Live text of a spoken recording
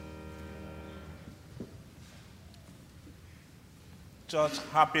Church,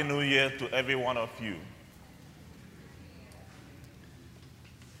 Happy New Year to every one of you.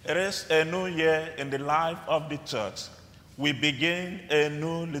 It is a new year in the life of the church. We begin a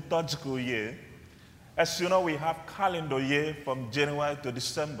new liturgical year. As you know, we have calendar year from January to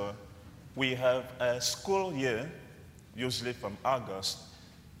December. We have a school year, usually from August.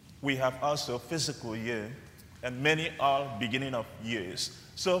 We have also physical year, and many are beginning of years.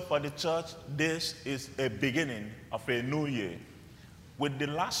 So for the church, this is a beginning of a new year. With the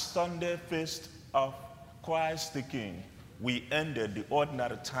last Sunday feast of Christ the King, we ended the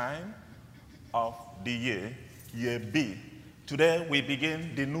ordinary time of the year, year B. Today we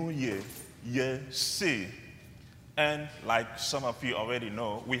begin the new year, year C. And like some of you already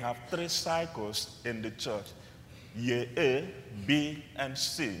know, we have 3 cycles in the church, year A, B, and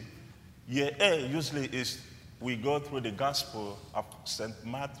C. Year A usually is we go through the Gospel of St.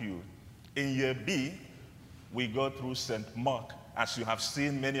 Matthew. In year B, we go through St. Mark. As you have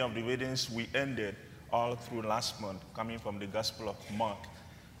seen many of the readings we ended all through last month, coming from the Gospel of Mark.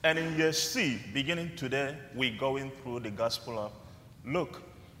 And in year C, beginning today, we're going through the Gospel of Luke.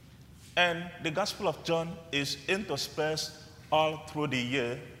 And the Gospel of John is interspersed all through the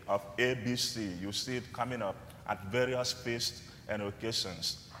year of ABC. You see it coming up at various feasts and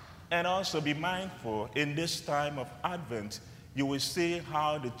occasions. And also be mindful, in this time of Advent, you will see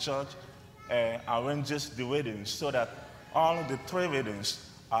how the church arranges the readings so that all the 3 readings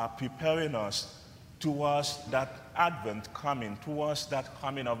are preparing us towards that Advent coming, towards that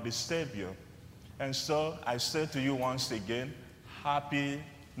coming of the Savior. And so I say to you once again, Happy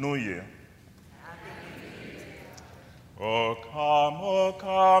New Year. Happy New Year. O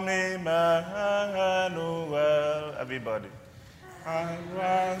come, Emmanuel. Everybody. And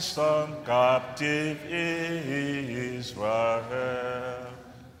ransom captive Israel,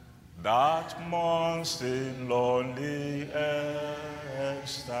 that mourns in lonely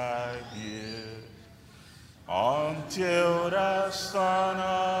exile here, until the Son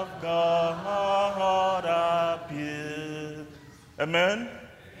of God appear. Amen? Amen?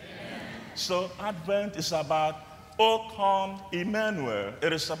 So Advent is about, O come Emmanuel.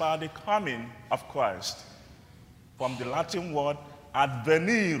 It is about the coming of Christ. From the Latin word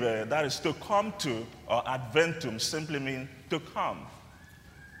advenire, that is to come to, or adventum simply means to come.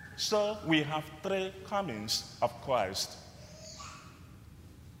 So we have 3 comings of Christ.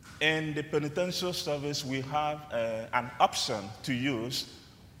 In the penitential service, we have an option to use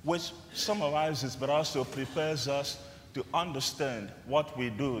which summarizes but also prepares us to understand what we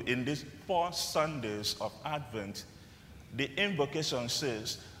do in these 4 Sundays of Advent. The invocation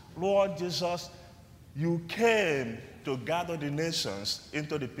says, Lord Jesus, you came to gather the nations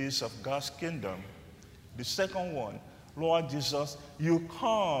into the peace of God's kingdom. The second one, Lord Jesus, you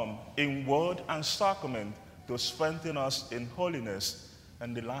come in word and sacrament to strengthen us in holiness.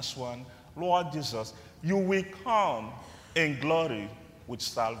 And the last one, Lord Jesus, you will come in glory with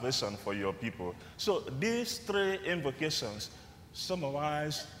salvation for your people. So these 3 invocations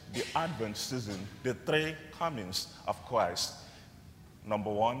summarize the Advent season, the 3 comings of Christ.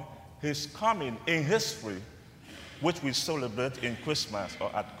 Number 1, his coming in history, which we celebrate in Christmas or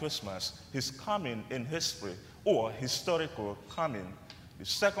at Christmas. His coming in history or historical coming. The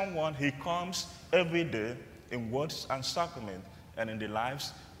second one, he comes every day in words and sacrament and in the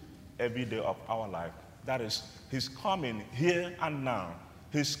lives every day of our life. That is his coming here and now.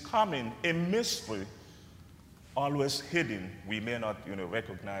 His coming in mystery, always hidden. We may not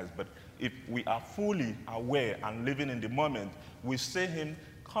recognize, but if we are fully aware and living in the moment, we see him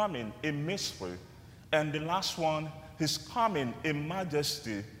coming in mystery. And the last one, his coming in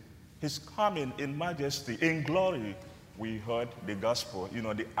majesty. His coming in majesty, in glory. We heard the gospel,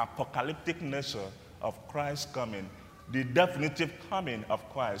 the apocalyptic nature of Christ's coming, the definitive coming of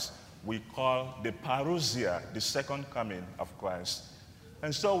Christ, we call the parousia, the second coming of Christ.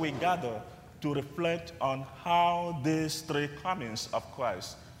 And so we gather to reflect on how these 3 comings of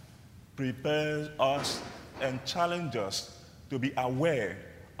Christ prepare us and challenge us to be aware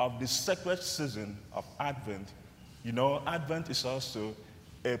of the sacred season of Advent. Advent is also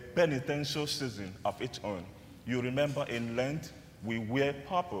a penitential season of its own. You remember in Lent, we wear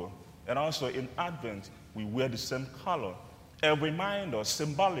purple, and also in Advent, we wear the same color. A reminder,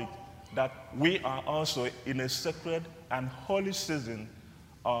 symbolic, that we are also in a sacred and holy season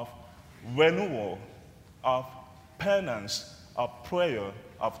of renewal, of penance, of prayer,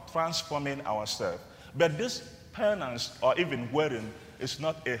 of transforming ourselves. But this penance, or even wearing, is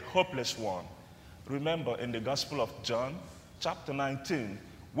not a hopeless one. Remember in the Gospel of John, chapter 19,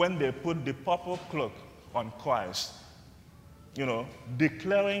 when they put the purple cloak on Christ,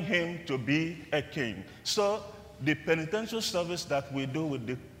 declaring him to be a king. So the penitential service that we do with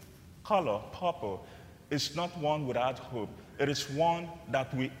the color purple is not one without hope. It is one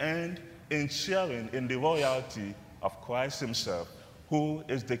that we end in sharing in the royalty of Christ himself, who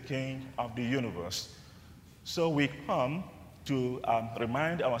is the King of the universe. So we come to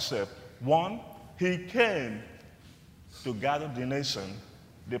remind ourselves, one, he came to gather the nation.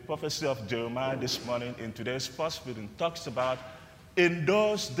 The prophecy of Jeremiah this morning in today's first reading talks about in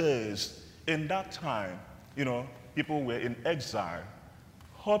those days, in that time, people were in exile,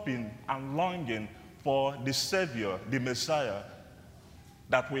 hoping and longing for the Savior, the Messiah,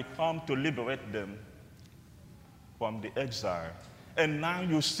 that will come to liberate them from the exile. And now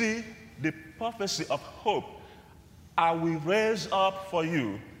you see the prophecy of hope. I will raise up for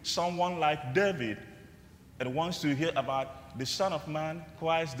you someone like David. And once you hear about the Son of Man,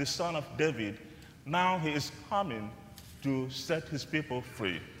 Christ, the Son of David, now he is coming to set his people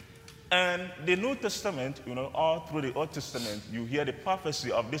free. And the New Testament, all through the Old Testament, you hear the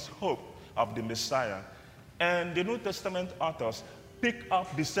prophecy of this hope of the Messiah. And the New Testament authors pick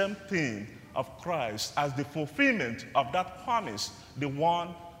up the same theme of Christ as the fulfillment of that promise, the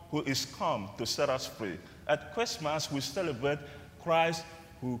one who is come to set us free. At Christmas, we celebrate Christ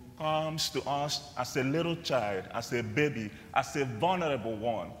who comes to us as a little child, as a baby, as a vulnerable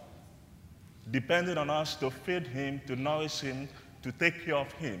one, depending on us to feed him, to nourish him, to take care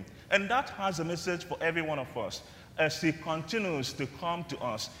of him. And that has a message for every one of us as he continues to come to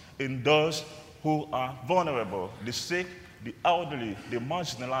us in those who are vulnerable, the sick, the elderly, the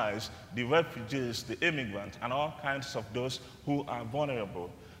marginalized, the refugees, the immigrants, and all kinds of those who are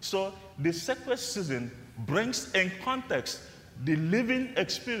vulnerable. So the sacred season brings in context the living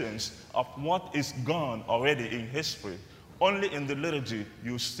experience of what is gone already in history. Only in the liturgy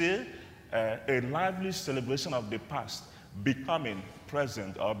you see a lively celebration of the past becoming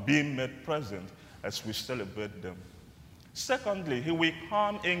present or being made present as we celebrate them. Secondly, he will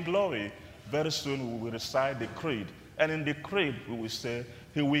come in glory. Very soon we will recite the creed. And in the creed we will say,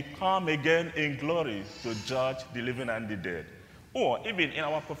 he will come again in glory to judge the living and the dead. Or even in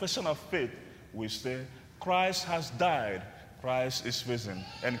our profession of faith, we say, Christ has died, Christ is risen,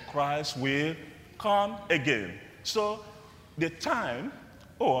 and Christ will come again. So the time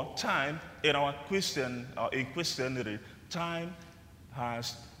in our Christianity, time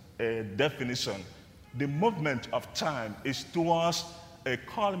has a definition. The movement of time is towards a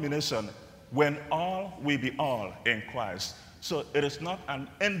culmination when all will be all in Christ. So it is not an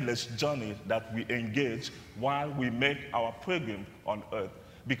endless journey that we engage while we make our pilgrim on earth,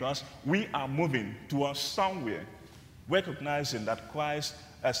 because we are moving towards somewhere, recognizing that Christ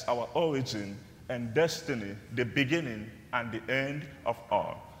as our origin and destiny, the beginning and the end of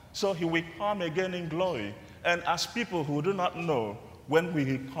all. So he will come again in glory. And as people who do not know when we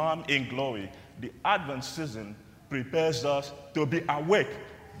will come in glory, the Advent season prepares us to be awake.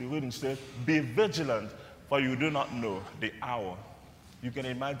 The reading says, be vigilant, for you do not know the hour. You can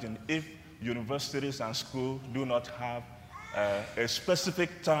imagine if universities and schools do not have a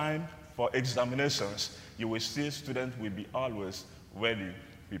specific time for examinations, you will see students will be always ready,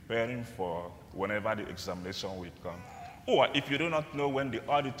 preparing for whenever the examination will come. Or if you do not know when the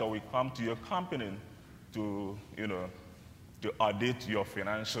auditor will come to your company to audit your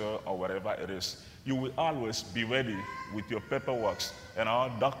financial or whatever it is, you will always be ready with your paperwork and all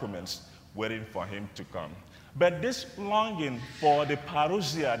documents waiting for him to come. But this longing for the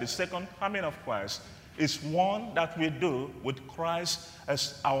parousia, the second coming of Christ, is one that we do with Christ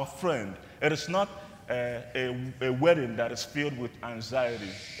as our friend. It is not a wedding that is filled with anxiety.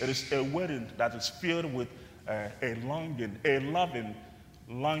 It is a wedding that is filled with a longing, a loving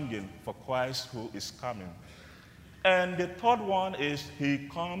longing for Christ who is coming. And the third one is he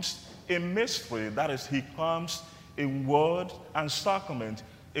comes in mystery. That is, he comes in word and sacrament.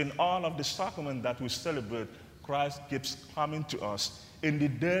 In all of the sacrament that we celebrate, Christ keeps coming to us in the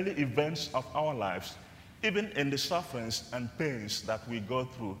daily events of our lives. Even in the sufferings and pains that we go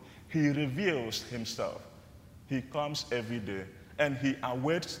through, he reveals himself. He comes every day, and he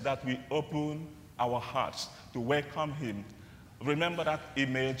awaits that we open our hearts to welcome him. Remember that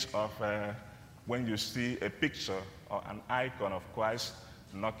image of when you see a picture or an icon of Christ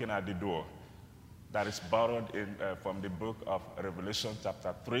knocking at the door. That is borrowed from the book of Revelation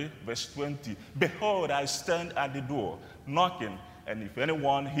chapter 3, verse 20. Behold, I stand at the door, knocking, and if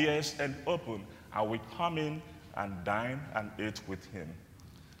anyone hears and opens, I will come in and dine and eat with him.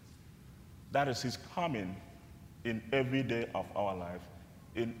 That is his coming in every day of our life,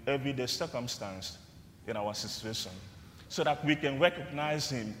 in everyday circumstance, in our situation, so that we can recognize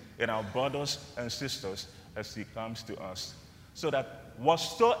him in our brothers and sisters as he comes to us. So that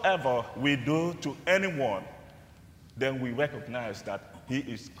whatsoever we do to anyone, then we recognize that he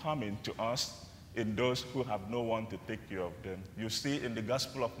is coming to us in those who have no one to take care of them. You see in the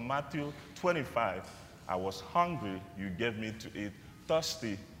Gospel of Matthew 25, I was hungry, you gave me to eat.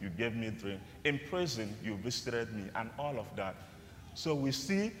 Thirsty, you gave me drink. In prison, you visited me, and all of that. So we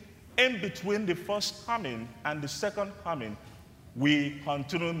see in between the first coming and the second coming, we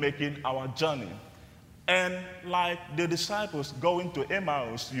continue making our journey. And like the disciples going to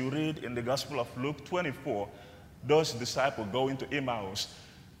Emmaus, you read in the Gospel of Luke 24, those disciples going to Emmaus,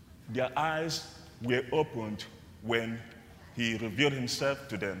 their eyes were opened when he revealed himself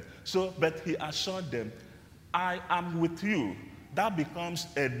to them. So, but he assured them, I am with you. That becomes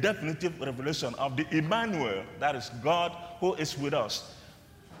a definitive revelation of the Emmanuel, that is God who is with us.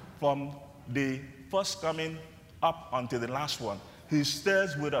 From the first coming up until the last one, he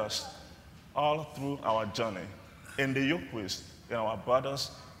stays with us all through our journey, in the Eucharist, in our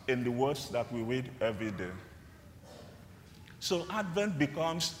borders, in the words that we read every day. So Advent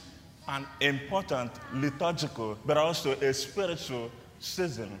becomes an important liturgical, but also a spiritual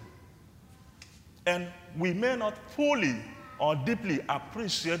season. And we may not fully or deeply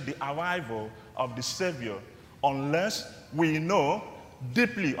appreciate the arrival of the Savior unless we know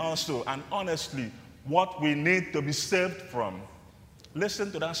deeply also and honestly what we need to be saved from.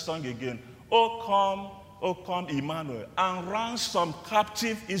 Listen to that song again. O come, Emmanuel, and ransom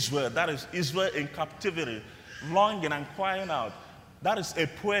captive Israel. That is Israel in captivity, longing and crying out. That is a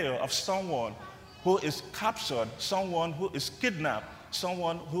prayer of someone who is captured, someone who is kidnapped,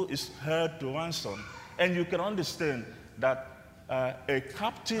 someone who is held to ransom. And you can understand that a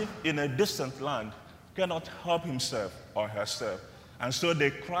captive in a distant land cannot help himself or herself. And so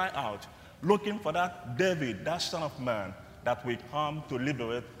they cry out, looking for that David, that Son of Man, that will come to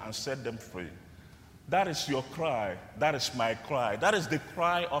liberate and set them free. That is your cry. That is my cry. That is the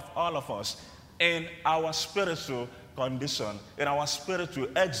cry of all of us in our spiritual condition, in our spiritual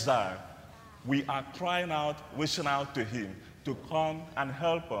exile. We are crying out, wishing out to him to come and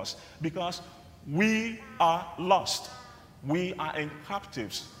help us because we are lost. We are in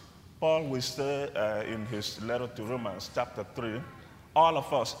captives. Paul will say in his letter to Romans, chapter 3, all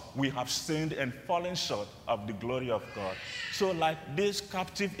of us, we have sinned and fallen short of the glory of God. So like this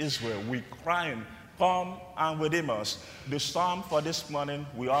captive Israel, we crying, come and redeem us. The psalm for this morning,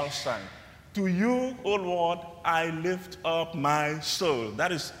 we all sang. To you, O Lord, I lift up my soul.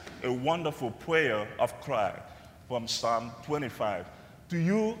 That is a wonderful prayer of cry from Psalm 25. To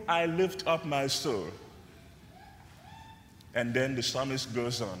you, I lift up my soul. And then the psalmist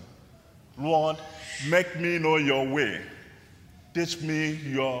goes on. Lord, make me know your way. Teach me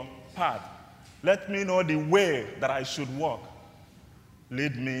your path. Let me know the way that I should walk.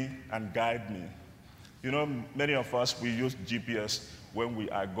 Lead me and guide me. You know, many of us, we use GPS when we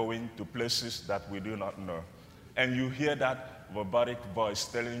are going to places that we do not know. And you hear that robotic voice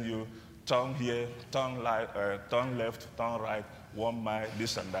telling you, turn here, turn left, turn right, 1 mile,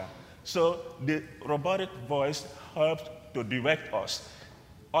 this and that. So the robotic voice helps to direct us.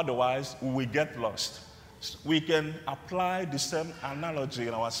 Otherwise, we will get lost. We can apply the same analogy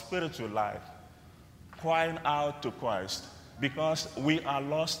in our spiritual life, crying out to Christ, because we are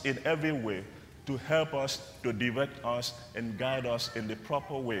lost in every way, to help us, to direct us, and guide us in the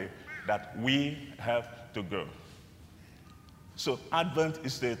proper way that we have to go. So Advent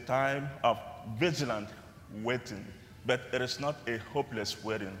is a time of vigilant waiting, but it is not a hopeless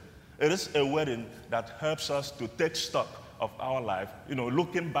waiting. It is a waiting that helps us to take stock of our life, you know,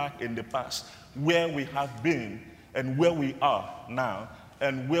 looking back in the past, where we have been and where we are now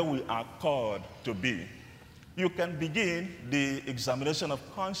and where we are called to be. You can begin the examination of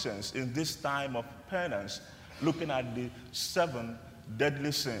conscience in this time of penance, looking at the 7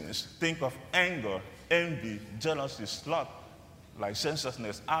 deadly sins. Think of anger, envy, jealousy, sloth,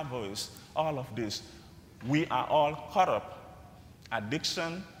 licentiousness, avarice, all of this. We are all caught up.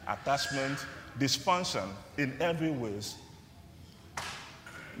 Addiction, attachment, dysfunction in every ways.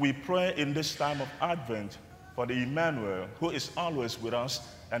 We pray in this time of Advent for the Emmanuel, who is always with us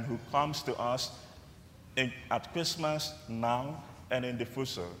and who comes to us at Christmas now and in the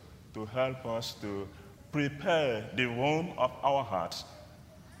future to help us to prepare the room of our hearts.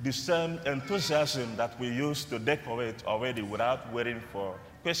 The same enthusiasm that we use to decorate already without waiting for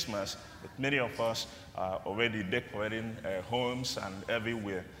Christmas, that many of us are already decorating homes and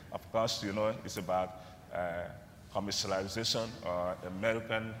everywhere. Of course, you know, it's about commercialization or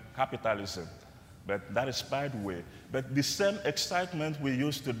American capitalism. But that is by the way. But the same excitement we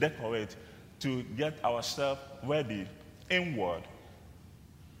use to decorate to get ourselves ready inward.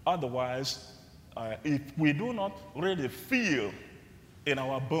 Otherwise, if we do not really feel in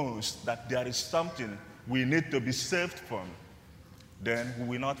our bones that there is something we need to be saved from, then we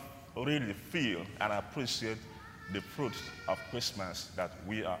will not really feel and appreciate the fruits of Christmas that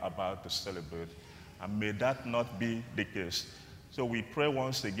we are about to celebrate. And may that not be the case. So we pray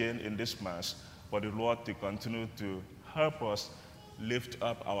once again in this Mass for the Lord to continue to help us lift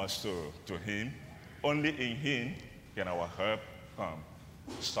up our soul to Him. Only in Him can our help come.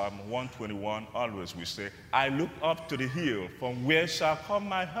 Psalm 121 always we say, I look up to the hill, from where shall come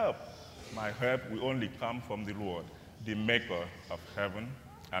my help? My help will only come from the Lord, the maker of heaven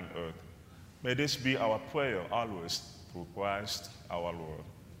and earth. May this be our prayer always through Christ our Lord.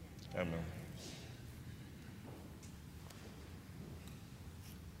 Amen.